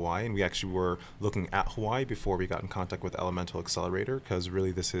chosen Hawaii. And we actually were looking at Hawaii before we got in contact with Elemental Accelerator, because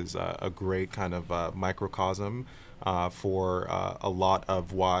really this is a great kind of microcosm for a lot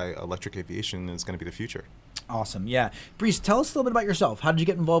of why electric aviation is going to be the future. Awesome. Yeah. Brice, tell us a little bit about yourself. How did you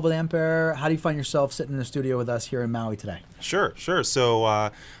get involved with Ampaire? How do you find yourself sitting in the studio with us here in Maui today? Sure.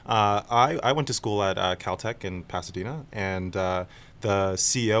 So I went to school at Caltech in Pasadena, and the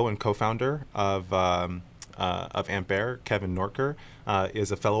CEO and co-founder of Ampaire, Kevin Norker,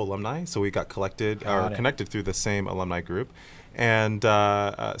 is a fellow alumni. So we got connected through the same alumni group. And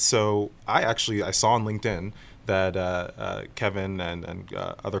so I saw on LinkedIn that Kevin and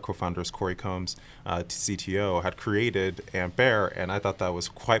other co-founders, Corey Combs, CTO, had created Ampaire, and I thought that was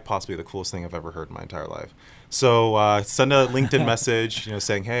quite possibly the coolest thing I've ever heard in my entire life. So send a LinkedIn message,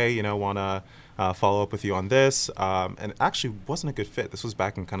 saying, hey, want to follow up with you on this, and it actually wasn't a good fit. This was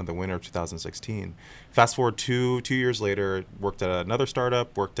back in kind of the winter of 2016. Fast forward two years later, worked at another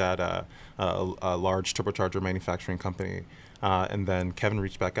startup, worked at a large turbocharger manufacturing company. And then Kevin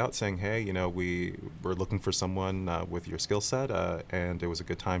reached back out saying, hey, we were looking for someone with your skill set, and it was a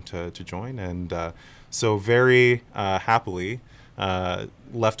good time to join. And so very happily,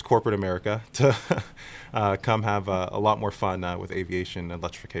 left corporate America to come have a lot more fun with aviation and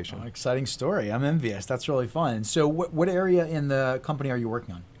electrification. Oh, exciting story. I'm envious. That's really fun. So what area in the company are you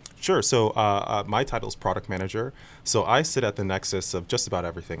working on? Sure. So my title is product manager. So I sit at the nexus of just about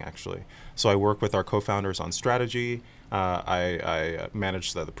everything, actually. So I work with our co-founders on strategy. I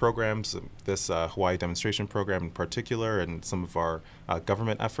manage the programs, this Hawaii demonstration program in particular, and some of our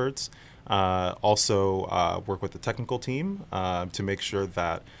government efforts. Also work with the technical team to make sure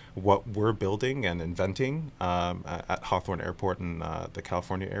that what we're building and inventing at Hawthorne Airport in the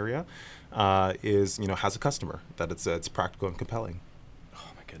California area is, has a customer, that it's practical and compelling.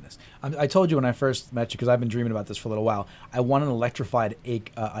 Goodness. I told you when I first met you, because I've been dreaming about this for a little while, I want an electrified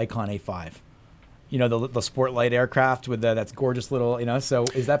Icon A5. The sport light aircraft with that's gorgeous little, so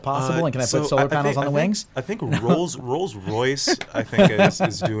is that possible? And can I put solar panels on the wings? I think Rolls-Royce, I think,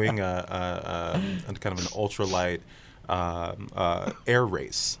 is doing a kind of an ultralight air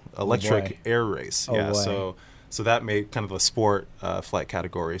race, electric air race. So that made kind of a sport flight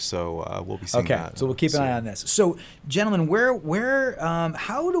category. So we'll be seeing that. Okay, so we'll keep an eye on this. So, gentlemen,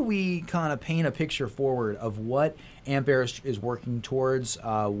 how do we kind of paint a picture forward of what Ampaire is working towards,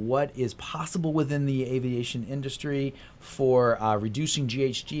 what is possible within the aviation industry for reducing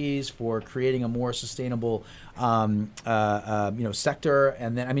GHGs, for creating a more sustainable, sector,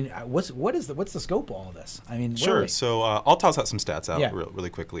 and then what's the scope of all of this? Sure. So I'll toss out some stats out really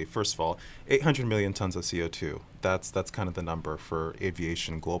quickly. First of all, 800 million tons of CO2. That's kind of the number for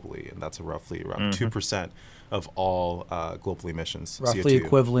aviation globally, and that's roughly around 2% of all global emissions. Roughly CO2.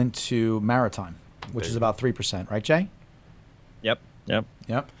 Equivalent to maritime, which is about 3%, right, Jay? Yep.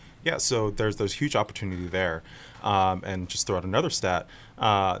 Yeah, so there's huge opportunity there. And just throw out another stat,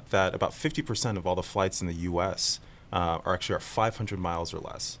 that about 50% of all the flights in the U.S. are 500 miles or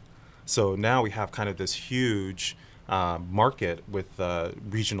less. So now we have kind of this huge market with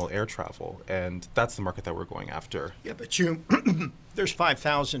regional air travel, and that's the market that we're going after. Yeah, but there's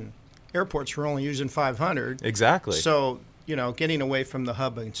 5,000 airports who are only using 500. Exactly. So, getting away from the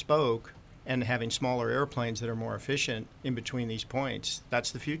hub and spoke and having smaller airplanes that are more efficient in between these points,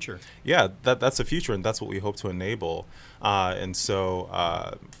 that's the future. Yeah, that's the future, and that's what we hope to enable. And so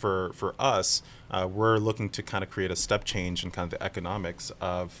for us, we're looking to kind of create a step change in kind of the economics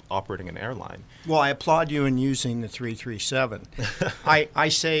of operating an airline. Well, I applaud you in using the 337. I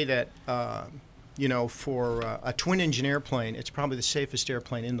say that, for a twin-engine airplane, it's probably the safest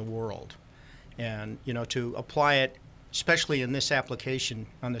airplane in the world. And, to apply it, especially in this application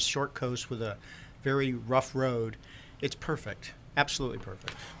on this short coast with a very rough road, it's perfect. Absolutely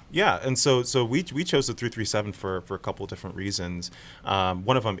perfect. Yeah, and so we chose the 337 for a couple of different reasons.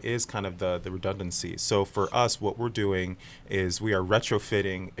 One of them is kind of the redundancy. So for us, what we're doing is we are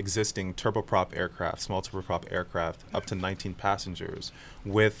retrofitting existing turboprop aircraft, small turboprop aircraft, up to 19 passengers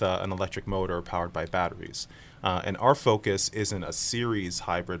with an electric motor powered by batteries. And our focus isn't a series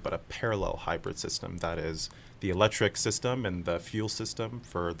hybrid, but a parallel hybrid system. That is, the electric system and the fuel system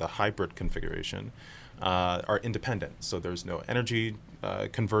for the hybrid configuration are independent. So there's no energy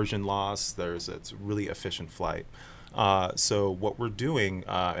conversion loss. It's really efficient flight. So what we're doing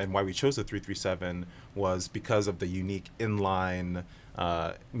and why we chose the 337 was because of the unique inline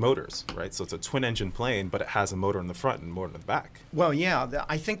motors, right? So it's a twin engine plane, but it has a motor in the front and a motor in the back. Well, yeah,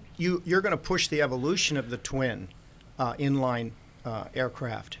 I think you're going to push the evolution of the twin inline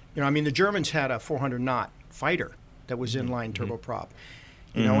aircraft. The Germans had a 400-knot fighter that was inline turboprop.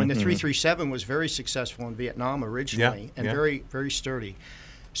 And the 337 was very successful in Vietnam originally, and very, very sturdy.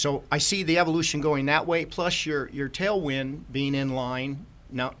 So I see the evolution going that way, plus your tailwind being inline,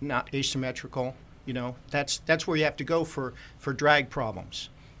 not asymmetrical. That's where you have to go for drag problems.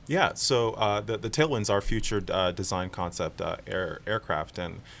 Yeah, so the tailwind's our future design concept aircraft.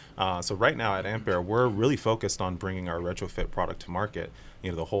 And so right now at Ampaire, we're really focused on bringing our retrofit product to market.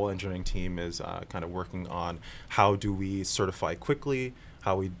 The whole engineering team is kind of working on how do we certify quickly,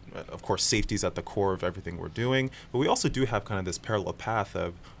 how we, of course, safety is at the core of everything we're doing. But we also do have kind of this parallel path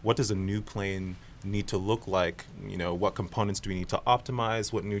of what does a new plane need to look like, what components do we need to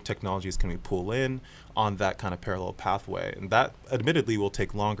optimize, what new technologies can we pull in on that kind of parallel pathway. And that admittedly will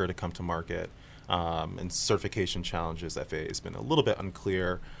take longer to come to market. And certification challenges, FAA has been a little bit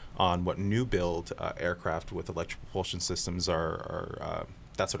unclear on what new build aircraft with electric propulsion systems are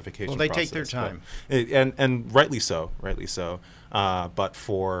that certification process. Well, they take their time. And rightly so. But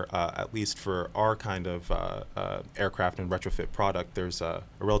for at least for our kind of aircraft and retrofit product, there's a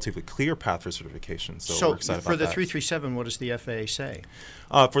relatively clear path for certification. So we're excited for about the that. 337, what does the FAA say?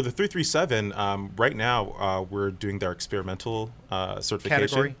 For the 337, right now we're doing their experimental certification.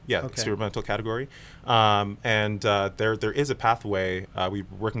 Category? Yeah, Okay. experimental category. And there is a pathway. We're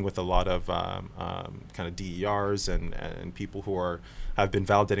working with a lot of kind of DERs and people who have been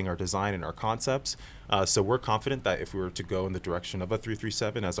validating our design and our concepts. So we're confident that if we were to go in the direction of a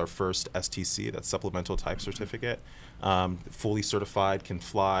 337 as our first STC, that's supplemental type certificate, fully certified, can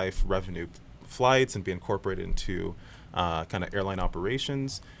fly revenue flights and be incorporated into kind of airline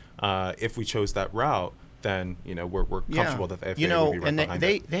operations. If we chose that route, then we're comfortable that the FAA would be right behind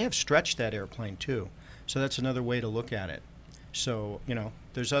it. They have stretched that airplane too, so that's another way to look at it. So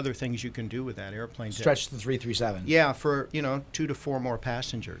there's other things you can do with that airplane. Stretch the 337. Yeah, for 2 to 4 more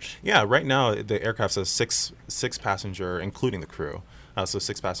passengers. Yeah, right now the aircraft says six passenger, including the crew, so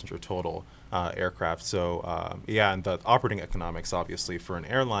 6 passenger total aircraft. So and the operating economics, obviously, for an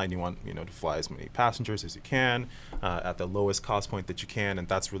airline, you want to fly as many passengers as you can at the lowest cost point that you can, and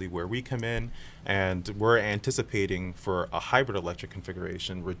that's really where we come in. And we're anticipating for a hybrid electric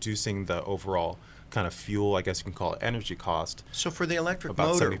configuration, reducing the overall kind of fuel, I guess you can call it, energy cost. So for the electric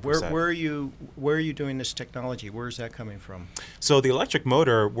about motor, 70%. where are you doing this technology? Where is that coming from? So the electric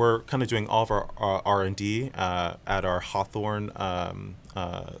motor, we're kind of doing all of our R&D at our Hawthorne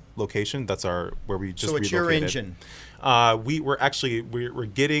location. That's where we just relocated. So it's your engine. We're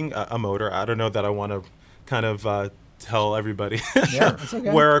getting a motor. I don't know that I want to kind of tell everybody Sure, it's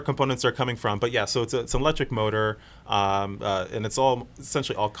okay. where our components are coming from, but yeah, so it's an electric motor, and it's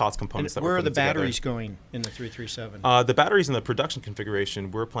essentially all cost components. And that where we're are the putting batteries together. going in the 337? The batteries in the production configuration,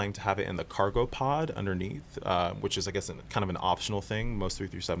 we're planning to have it in the cargo pod underneath, which is, I guess, kind of an optional thing. Most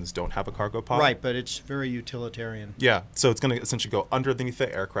 337s don't have a cargo pod. Right, but it's very utilitarian. Yeah, so it's going to essentially go underneath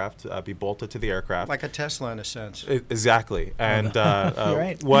the aircraft, be bolted to the aircraft. Like a Tesla in a sense. Exactly, and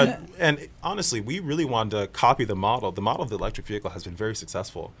right. And honestly, we really wanted to copy the model. The model of the electric vehicle has been very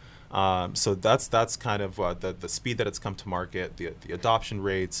successful. So that's kind of the speed that it's come to market, the adoption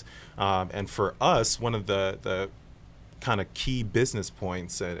rates, and for us, one of the kind of key business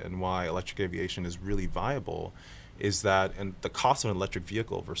points and why electric aviation is really viable is that, and the cost of an electric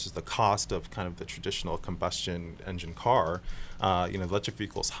vehicle versus the cost of kind of the traditional combustion engine car, the electric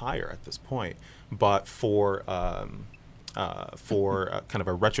vehicle is higher at this point. But for kind of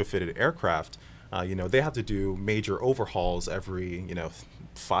a retrofitted aircraft, they have to do major overhauls every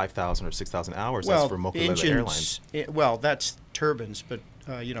 5,000 or 6,000 hours. Well, that's for Mokulele Airlines. That's turbines, but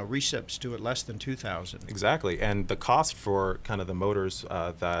recips do it less than 2,000. Exactly, and the cost for kind of the motors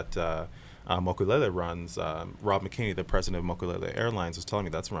that Mokulele runs, Rob McKinney, the president of Mokulele Airlines, was telling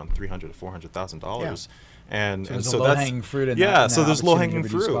me that's around $300,000 to $400,000. And there's so low-hanging fruit in that. Yeah, so there's opportunity low-hanging to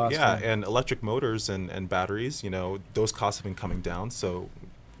reduce fruit. costs, Yeah, and electric motors and batteries, those costs have been coming down. So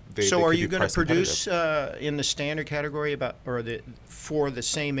they So could are be you going to price produce competitive. in the standard category for the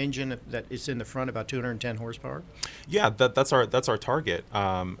same engine that is in the front about 210 horsepower? Yeah, that's our target.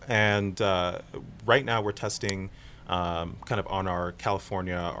 And right now we're testing kind of on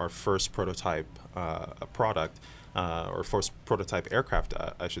our first prototype product. Or first prototype aircraft,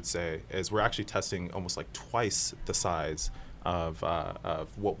 I should say, is we're actually testing almost like twice the size of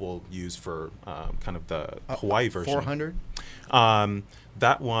what we'll use for kind of the Hawaii version. 400?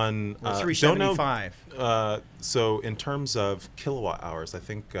 That one, Or 375? So in terms of kilowatt hours, I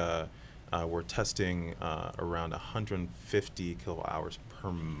think we're testing around 150 kilowatt hours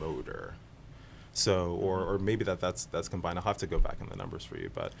per motor. So, or maybe that's combined. I'll have to go back in the numbers for you,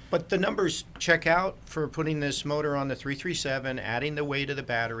 But the numbers check out for putting this motor on the 337, adding the weight of the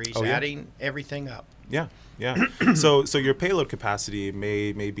batteries, adding everything up. Yeah. so your payload capacity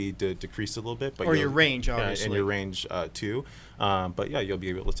may be decreased a little bit, but or your range, obviously, and your range too. But yeah, you'll be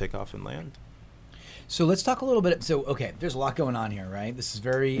able to take off and land. So let's talk a little bit. So, okay, there's a lot going on here, right? This is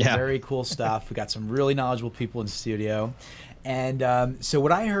very cool stuff. We got some really knowledgeable people in the studio. And so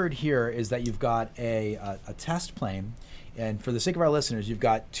what I heard here is that you've got a test plane. And for the sake of our listeners, you've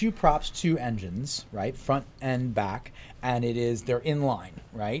got 2 props, 2 engines, right? Front and back. And they're in line,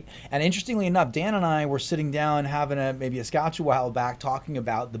 right? And interestingly enough, Dan and I were sitting down having maybe a scotch a while back talking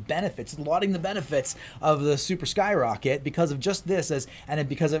about the benefits, lauding the benefits of the Super Skyrocket because of just this,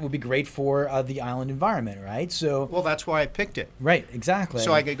 because it would be great for the island environment, right? So, well, that's why I picked it. Right, exactly.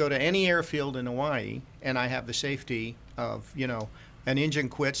 So I could go to any airfield in Hawaii, and I have the safety of, an engine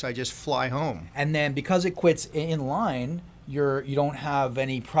quits, I just fly home. And then because it quits in line, you don't have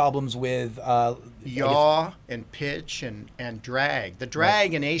any problems with yaw and pitch and drag. The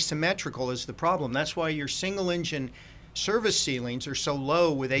drag and asymmetrical is the problem. That's why your single engine service ceilings are so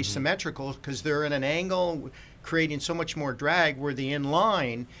low with asymmetrical because they're at an angle, creating so much more drag, where the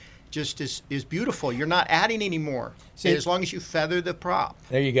inline just is beautiful. You're not adding any more, as long as you feather the prop.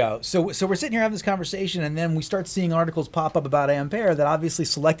 There you go. So we're sitting here having this conversation, and then we start seeing articles pop up about Ampaire that obviously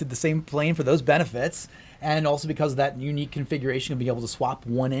selected the same plane for those benefits, and also because of that unique configuration of being able to swap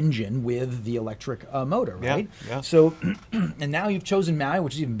one engine with the electric motor, right? Yeah. So, and now you've chosen Maui,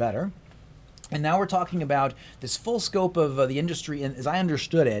 which is even better. And now we're talking about this full scope of the industry, and as I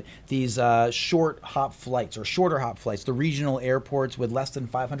understood it, these short hop flights or shorter hop flights, the regional airports with less than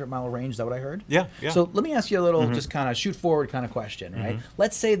 500-mile range. Is that what I heard? Yeah. So let me ask you a little just kind of shoot forward kind of question, right?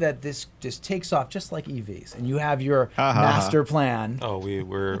 Let's say that this just takes off just like EVs, and you have your master plan. Oh,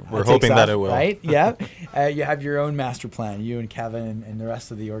 we're hoping that it will. Right? Yeah. You have your own master plan, you and Kevin and the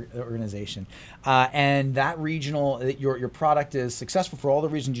rest of the organization. And that regional, your product is successful for all the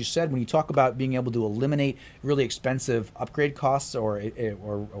reasons you said. When you talk about being able to eliminate really expensive upgrade costs or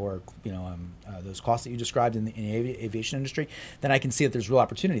those costs that you described in the aviation industry, then I can see that there's real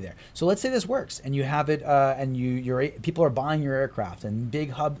opportunity there. So let's say this works and you have it, and people are buying your aircraft, and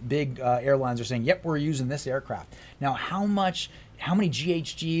big airlines are saying, "Yep, we're using this aircraft." Now, how many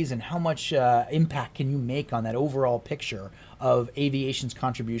GHGs and how much impact can you make on that overall picture of aviation's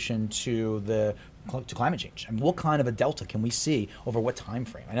contribution to climate change? I mean, what kind of a delta can we see over what time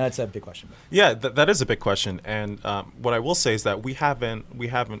frame? I know that's a big question. Yeah, that is a big question. And what I will say is that we haven't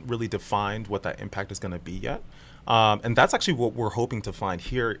really defined what that impact is going to be yet. And that's actually what we're hoping to find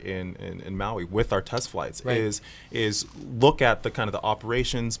here in Maui with our test flights, right. is look at the kind of the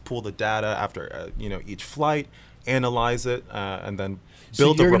operations, pull the data after each flight, analyze it, and then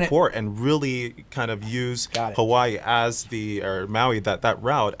build a report and really kind of use Hawaii as or Maui, that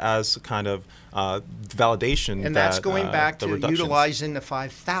route as kind of validation. And that's going back to utilizing the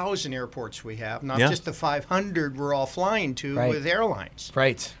 5,000 airports we have, not just the 500 we're all flying to with airlines.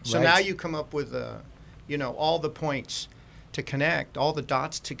 Right. So now you come up with all the points to connect, all the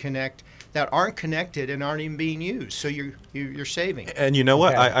dots to connect that aren't connected and aren't even being used. So you're saving. And you know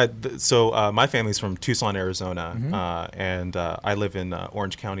what? So my family's from Tucson, Arizona, and I live in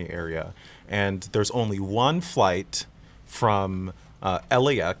Orange County area. And there's only one flight from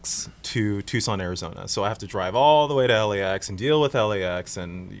LAX to Tucson, Arizona. So I have to drive all the way to LAX and deal with LAX,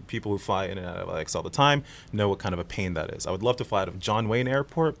 and people who fly in and out of LAX all the time know what kind of a pain that is. I would love to fly out of John Wayne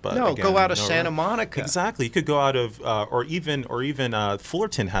Airport, but go out of Santa Monica. Exactly. You could go out of, or even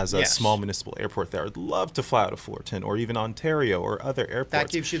Fullerton has a small municipal airport there. I'd love to fly out of Fullerton, or even Ontario or other airports. That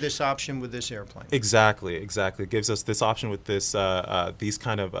gives you this option with this airplane. Exactly. It gives us this option with this these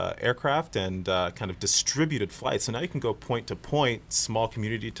kind of aircraft and kind of distributed flights. So now you can go point to point, small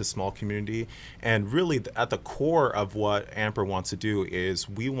community to small community, and really at the core of what Ampaire wants to do is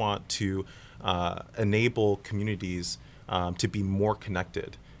we want to enable communities to be more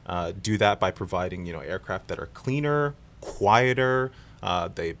connected. Do that by providing aircraft that are cleaner, quieter,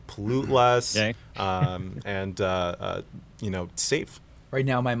 they pollute less, and safe. Right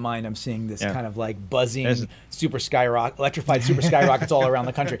now in my mind, I'm seeing this kind of like buzzing electrified super sky rockets all around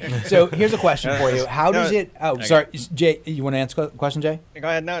the country. So here's a question for you. How does it... Oh, sorry. Jay, you want to answer the question, Jay? Go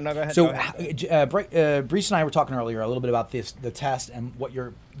ahead. No, go ahead. So Brice and I were talking earlier a little bit about the test and what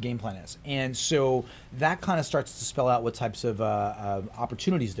your game plan is. And so that kind of starts to spell out what types of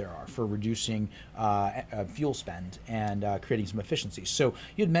opportunities there are for reducing fuel spend and creating some efficiency. So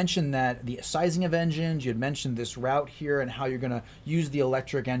you had mentioned that the sizing of engines, you had mentioned this route here and how you're going to use the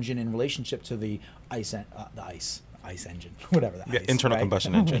electric engine in relationship to the ICE engine, whatever that is. Internal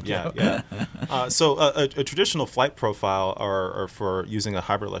combustion engine. So a traditional flight profile or for using a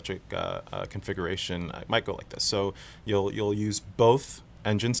hybrid electric configuration might go like this. So you'll use both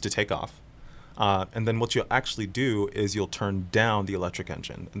engines to take off. And then what you'll actually do is you'll turn down the electric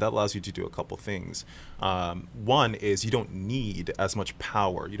engine. And that allows you to do a couple things. One is you don't need as much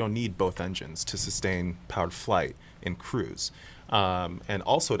power. You don't need both engines to sustain powered flight in cruise. And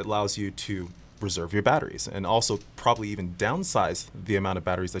also it allows you to reserve your batteries and also probably even downsize the amount of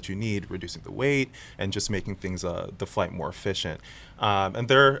batteries that you need, reducing the weight and just making things the flight more efficient. And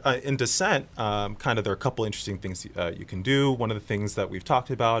there in descent, there are a couple interesting things you can do. One of the things that we've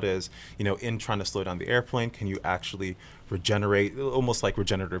talked about is, in trying to slow down the airplane, can you actually regenerate, almost like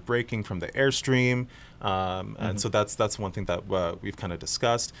regenerative braking from the airstream? And so that's one thing that we've kind of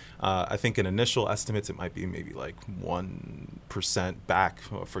discussed. I think in initial estimates, it might be maybe like 1% back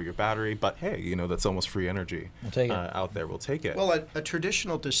for your battery, but hey, that's almost free energy. We'll take it. Out there. We'll take it. Well, a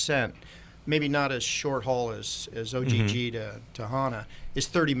traditional descent, maybe not as short haul as OGG to Hana, is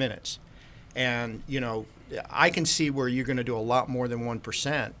 30 minutes. And, I can see where you're going to do a lot more than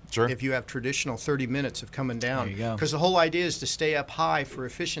 1% Sure. if you have traditional 30 minutes of coming down. There you go. Because the whole idea is to stay up high for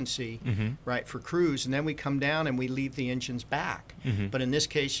efficiency, right, for cruise, and then we come down and we leave the engines back. But in this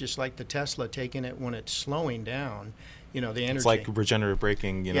case, just like the Tesla, taking it when it's slowing down, the energy. It's like regenerative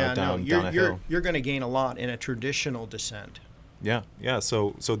braking, down a hill. You're going to gain a lot in a traditional descent. Yeah.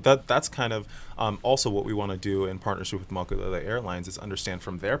 So that's kind of also what we want to do in partnership with Maui Airlines is understand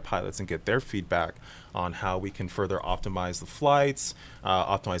from their pilots and get their feedback on how we can further optimize the flights,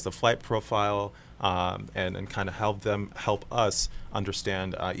 optimize the flight profile, and kind of help us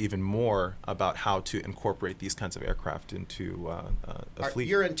understand even more about how to incorporate these kinds of aircraft into a fleet.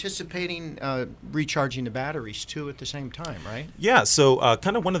 You're anticipating recharging the batteries too at the same time, right? Yeah. So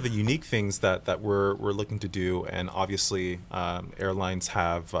kind of one of the unique things that we're looking to do, and obviously airlines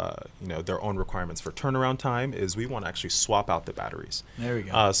have their own requirements for turnaround time, is we want to actually swap out the batteries. There we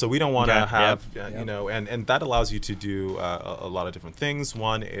go. So we don't want to have and that allows you to do a lot of different things.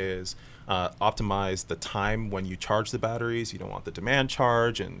 One is optimize the time when you charge the batteries. You don't want the demand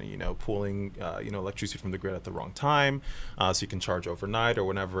charge and pulling electricity from the grid at the wrong time, so you can charge overnight or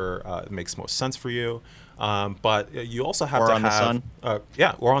whenever it makes most sense for you. But you also have to have the sun.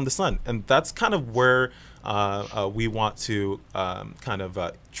 Or on the sun, and that's kind of where we want to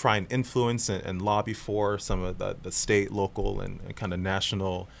try and influence and lobby for some of the state, local, and kind of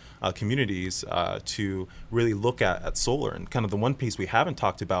national communities to really look at solar. And kind of the one piece we haven't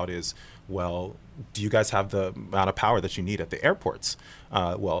talked about is, well, do you guys have the amount of power that you need at the airports?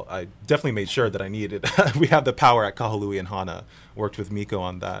 Well, I definitely made sure that I needed. We have the power at Kahului and Hana. Worked with Miko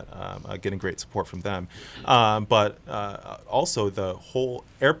on that, getting great support from them. But also the whole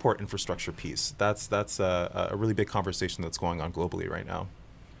airport infrastructure piece. That's a really big conversation that's going on globally right now.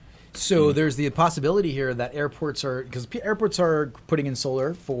 So there's the possibility here that airports are putting in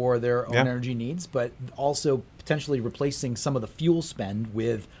solar for their own energy needs, but also potentially replacing some of the fuel spend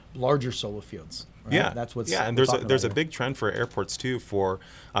with larger solar fields. Right? Yeah, that's what's and there's a big trend for airports too for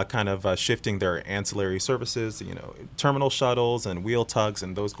kind of shifting their ancillary services. Terminal shuttles and wheel tugs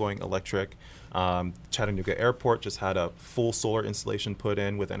and those going electric. Chattanooga Airport just had a full solar installation put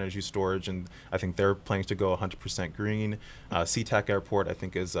in with energy storage, and I think they're planning to go 100% green. SeaTac Airport, I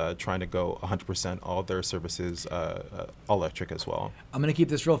think, is trying to go 100% all their services all electric as well. I'm going to keep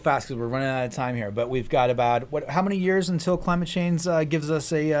this real fast because we're running out of time here, but we've got about how many years until climate change gives us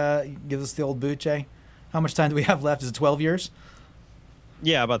the old boot, Jay? How much time do we have left? Is it 12 years?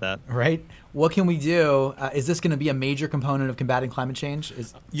 Yeah, about that. Right. What can we do? Is this going to be a major component of combating climate change?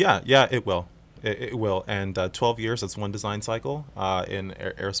 Yeah, it will. It will, and 12 years, that's one design cycle in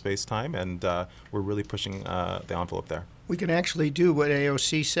aerospace time, and we're really pushing the envelope there. We can actually do what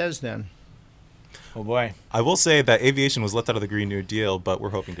AOC says then. Oh boy. I will say that aviation was left out of the Green New Deal, but we're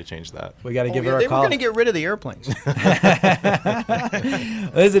hoping to change that. We got to give her a call. We're going to get rid of the airplanes.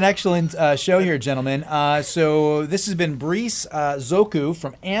 This is an excellent show here, gentlemen. So this has been BriceNzeukou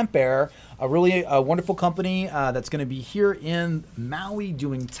from Ampaire, a really wonderful company that's going to be here in Maui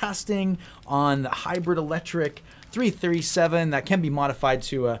doing testing on the hybrid electric 337 that can be modified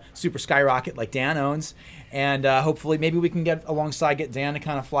to a super skyrocket like Dan owns. And hopefully maybe we can get Dan to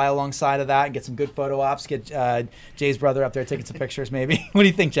kind of fly alongside of that and get some good photo ops, get Jay's brother up there taking some pictures maybe. What do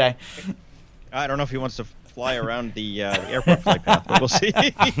you think, Jay? I don't know if he wants to fly around the airport flight path, but we'll see.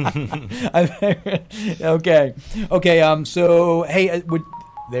 Okay. So, hey,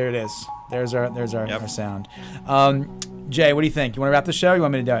 there it is. There's our sound. Jay, what do you think? You want to wrap the show or you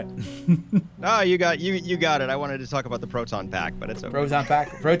want me to do it? No, you got it. I wanted to talk about the proton pack, but it's okay.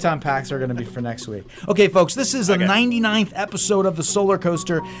 Proton packs are going to be for next week. Okay, folks, this is the 99th episode of the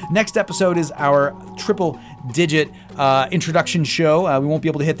SolarCoaster. Next episode is our triple-digit introduction show. We won't be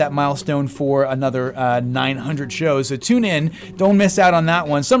able to hit that milestone for another 900 shows, so tune in. Don't miss out on that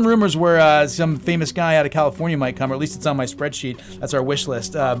one. Some rumors were some famous guy out of California might come, or at least it's on my spreadsheet. That's our wish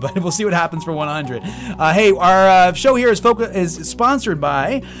list, but we'll see what happens for 100. Hey, our show here is sponsored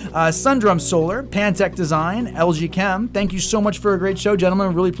by Sundrum Solar, Pantech Design, LG Chem. Thank you so much for a great show, gentlemen.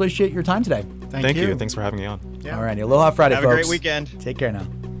 I really appreciate your time today. Thank you. Thanks for having me on. Yeah. All righty. Aloha Friday, folks. folks. Have a great weekend. Take care now.